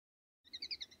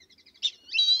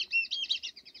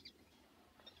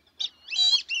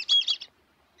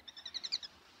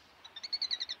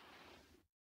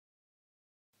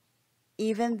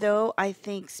Even though I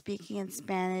think speaking in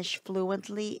Spanish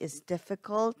fluently is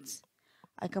difficult,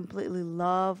 I completely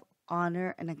love,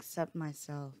 honor, and accept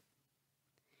myself.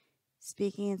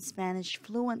 Speaking in Spanish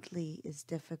fluently is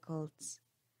difficult.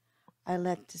 I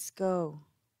let this go.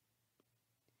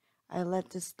 I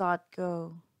let this thought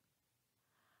go.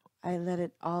 I let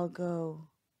it all go.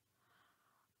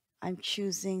 I'm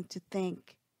choosing to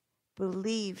think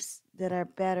beliefs that are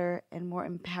better and more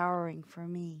empowering for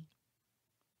me.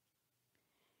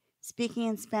 Speaking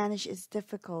in Spanish is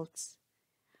difficult.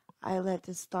 I let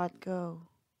this thought go.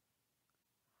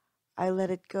 I let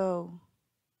it go.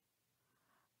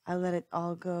 I let it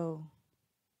all go.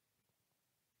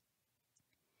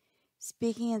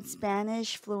 Speaking in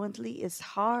Spanish fluently is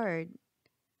hard.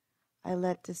 I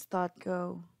let this thought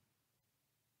go.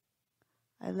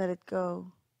 I let it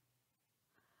go.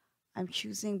 I'm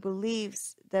choosing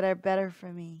beliefs that are better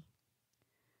for me.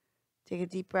 Take a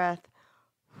deep breath.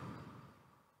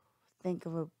 Think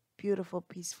of a beautiful,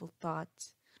 peaceful thought.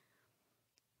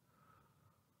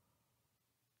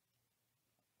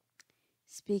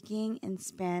 Speaking in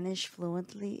Spanish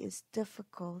fluently is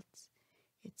difficult.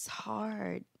 It's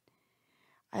hard.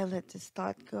 I let this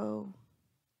thought go.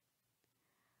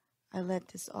 I let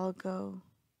this all go.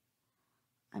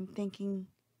 I'm thinking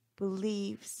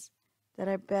beliefs that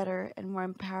are better and more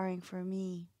empowering for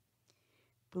me.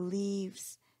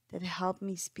 Beliefs that help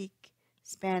me speak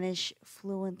Spanish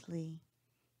fluently,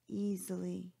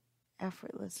 easily,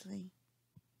 effortlessly.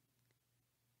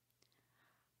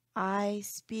 I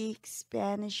speak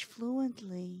Spanish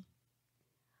fluently.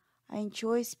 I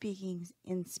enjoy speaking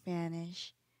in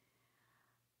Spanish.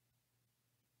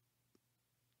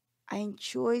 I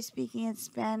enjoy speaking in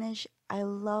Spanish. I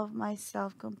love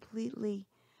myself completely.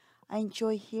 I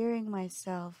enjoy hearing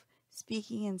myself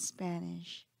speaking in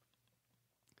Spanish.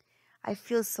 I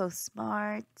feel so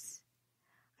smart.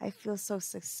 I feel so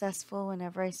successful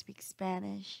whenever I speak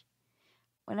Spanish.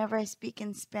 Whenever I speak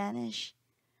in Spanish,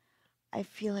 I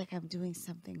feel like I'm doing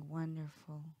something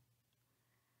wonderful.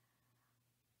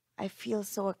 I feel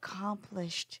so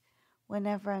accomplished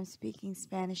whenever I'm speaking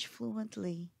Spanish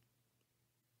fluently.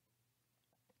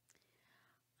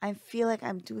 I feel like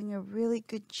I'm doing a really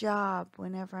good job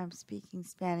whenever I'm speaking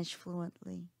Spanish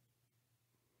fluently.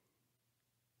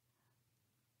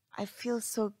 I feel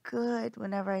so good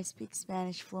whenever I speak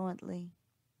Spanish fluently.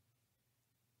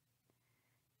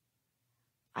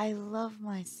 I love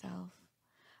myself.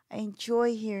 I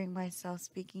enjoy hearing myself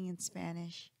speaking in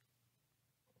Spanish.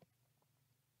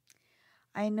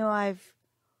 I know I've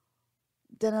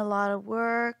done a lot of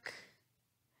work.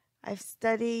 I've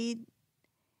studied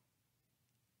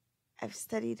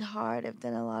hard. I've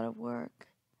done a lot of work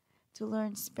to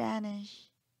learn Spanish.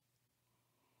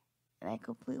 And I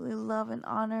completely love and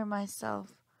honor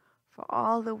myself for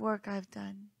all the work I've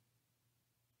done.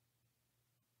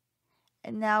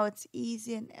 And now it's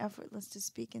easy and effortless to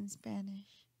speak in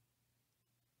Spanish.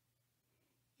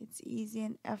 It's easy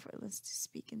and effortless to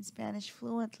speak in Spanish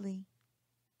fluently.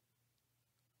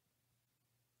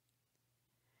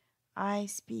 I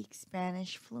speak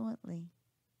Spanish fluently.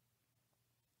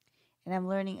 And I'm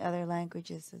learning other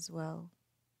languages as well.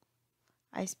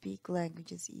 I speak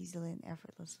languages easily and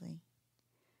effortlessly.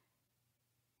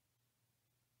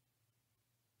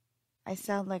 I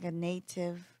sound like a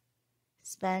native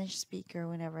Spanish speaker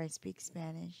whenever I speak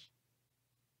Spanish.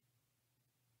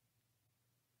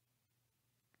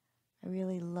 I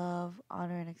really love,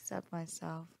 honor, and accept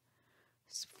myself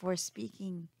for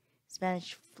speaking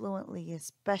Spanish fluently,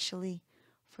 especially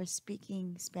for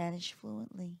speaking Spanish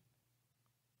fluently.